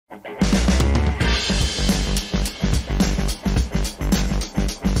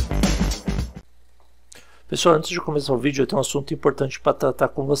Pessoal, antes de começar o vídeo, eu tenho um assunto importante para tratar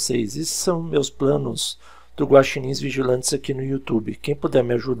com vocês. Esses são meus planos do Guaxininsvigilantes aqui no YouTube. Quem puder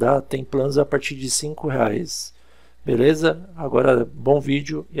me ajudar, tem planos a partir de R$5. Beleza? Agora, bom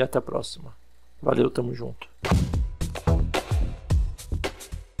vídeo e até a próxima. Valeu, tamo junto.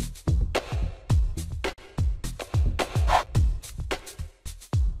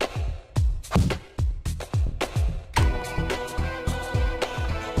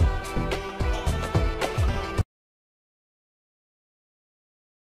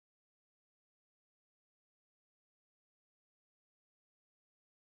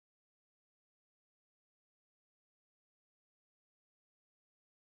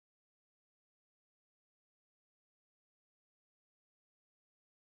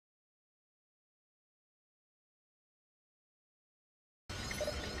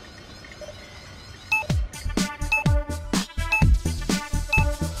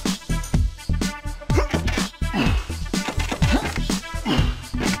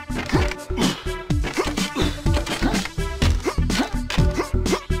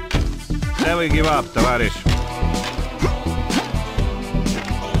 Never give up, товарищ.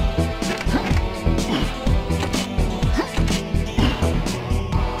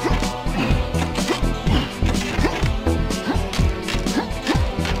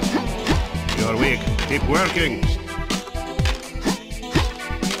 You're weak. Keep working.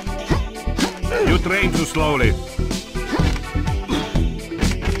 You train too slowly.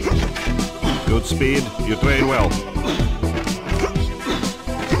 Good speed. You train well.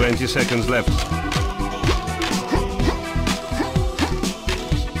 20 seconds left.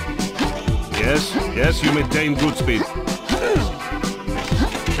 Yes, you maintain good speed.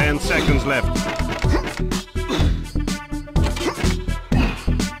 10 seconds left.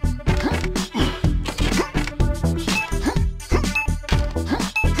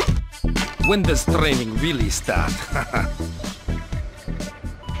 When does training really start?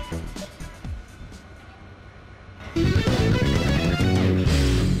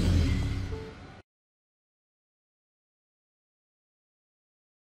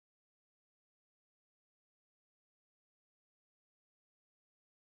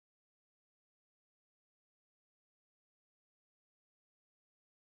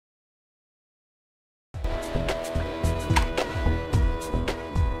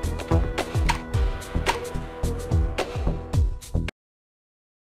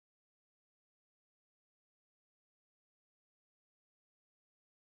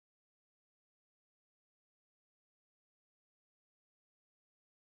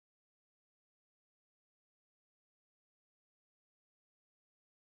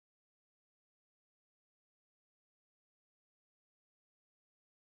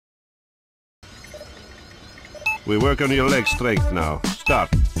 We work on your leg strength now. Start.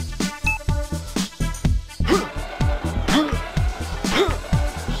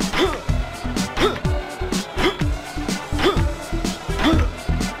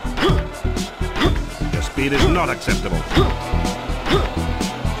 Your speed is not acceptable.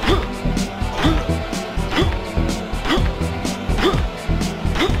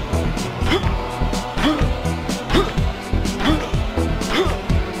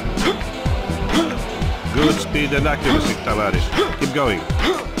 Good speed and accuracy, товарищ. Keep going.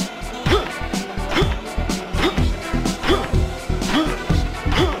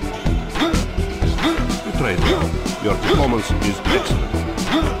 You train well. Your performance is excellent.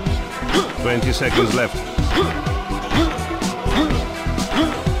 20 seconds left.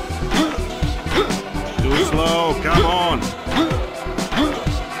 Too slow, come on.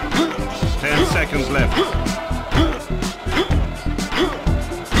 10 seconds left.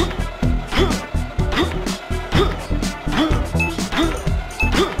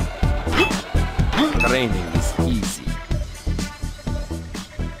 Training is easy.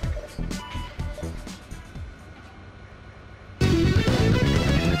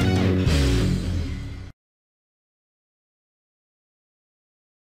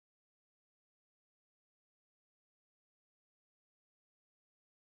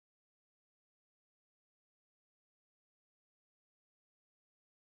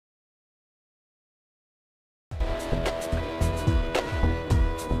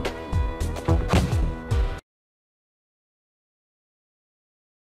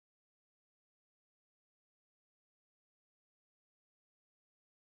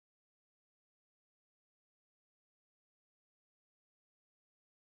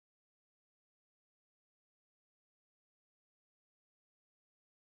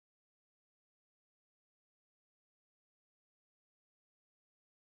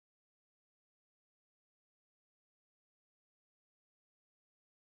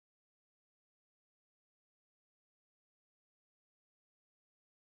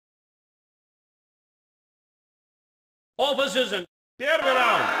 All position. Первый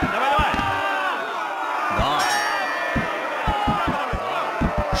раунд. Давай. Да.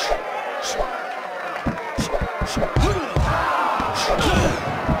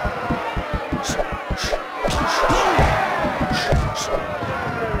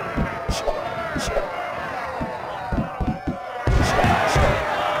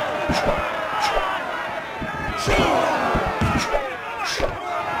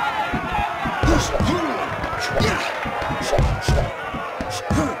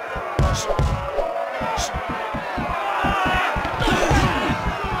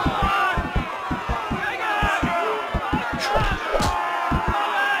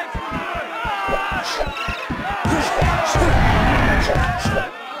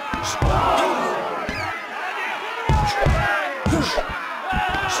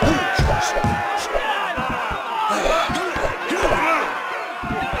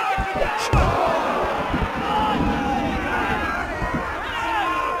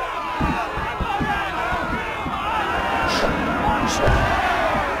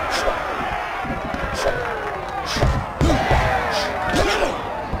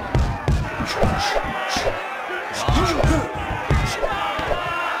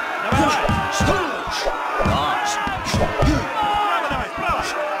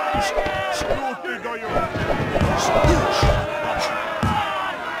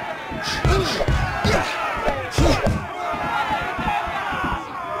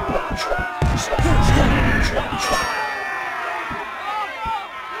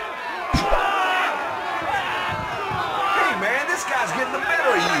 Hey man, this guy's getting the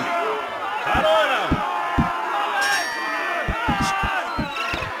better of you.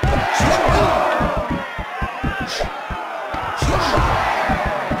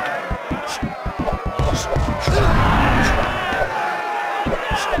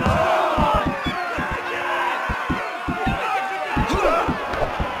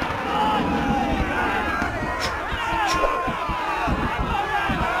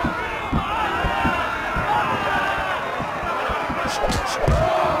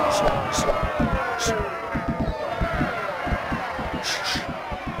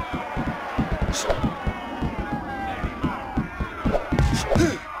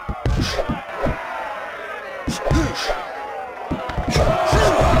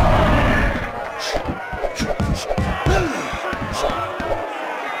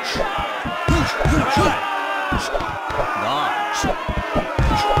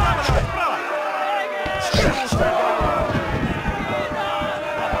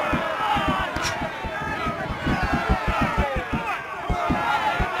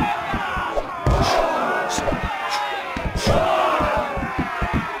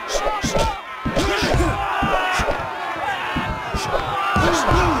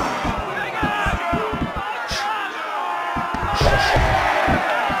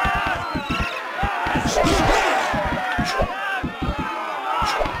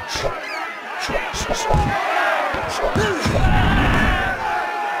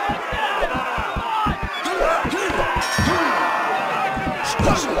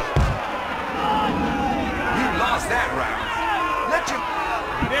 You lost that round. Let you...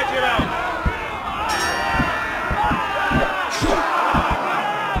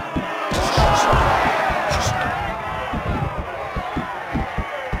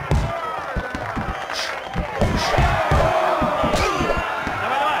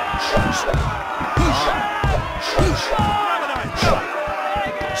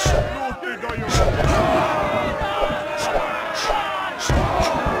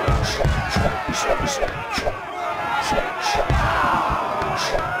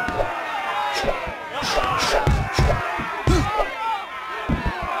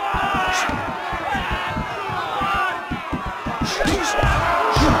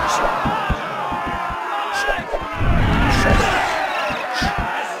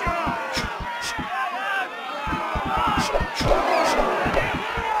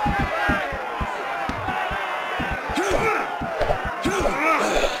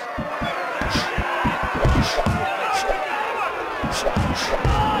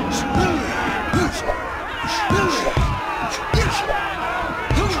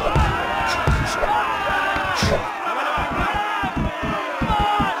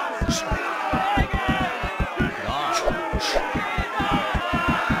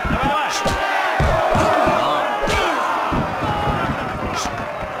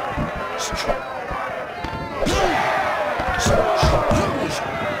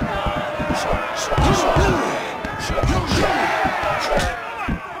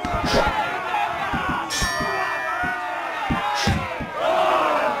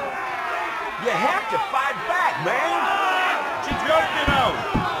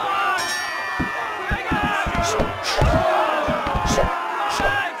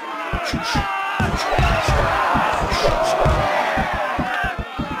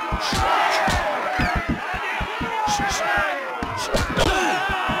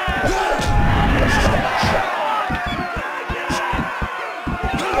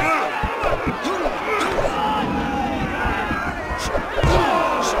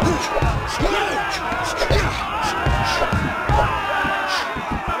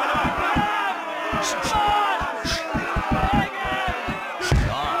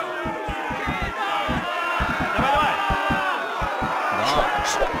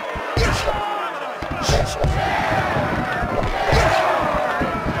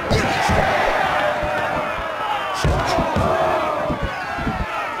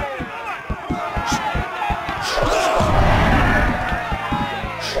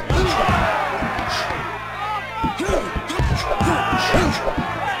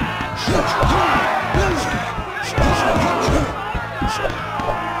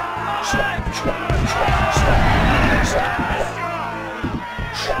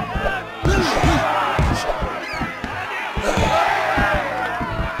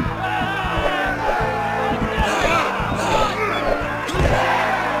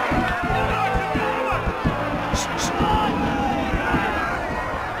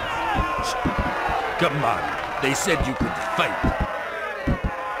 Come on, they said you could fight.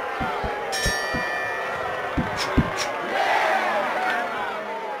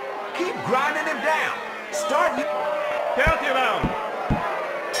 Keep grinding him down. Start. Count him out.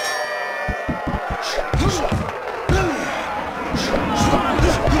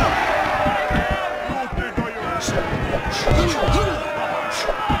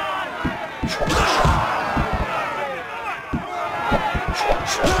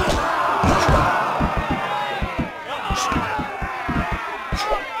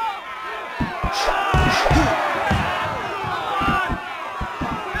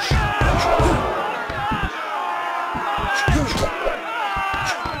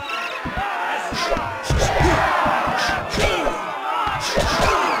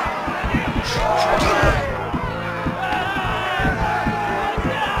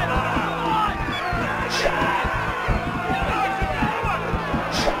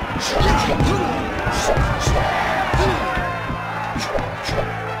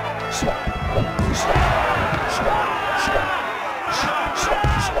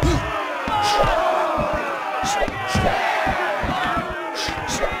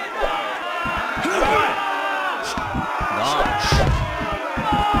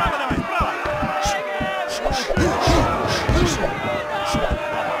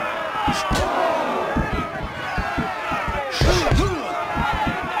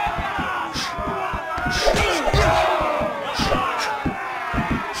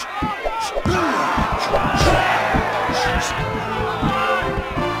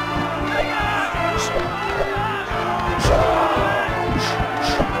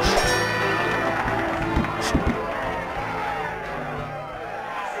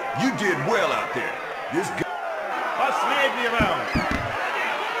 You did well out there. This guy. Последний раунд.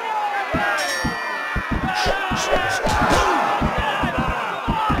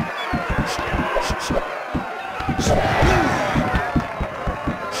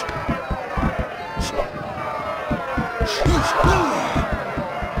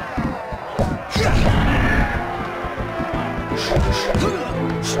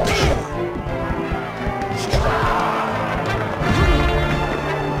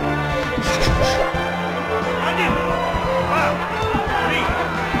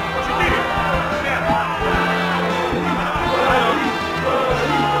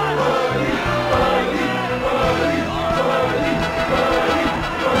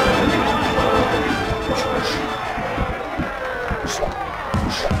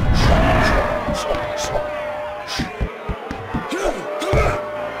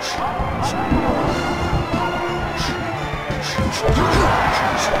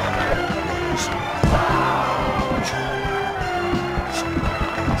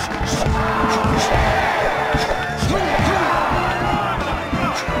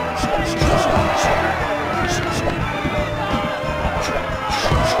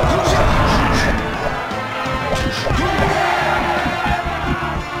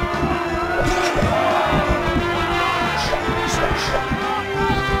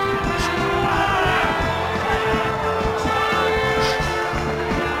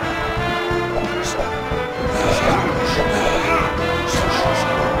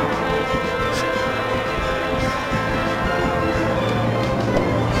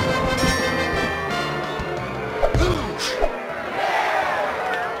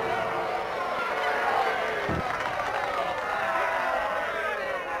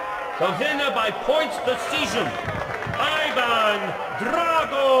 The winner by points decision, Ivan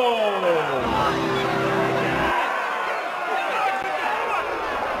Drago!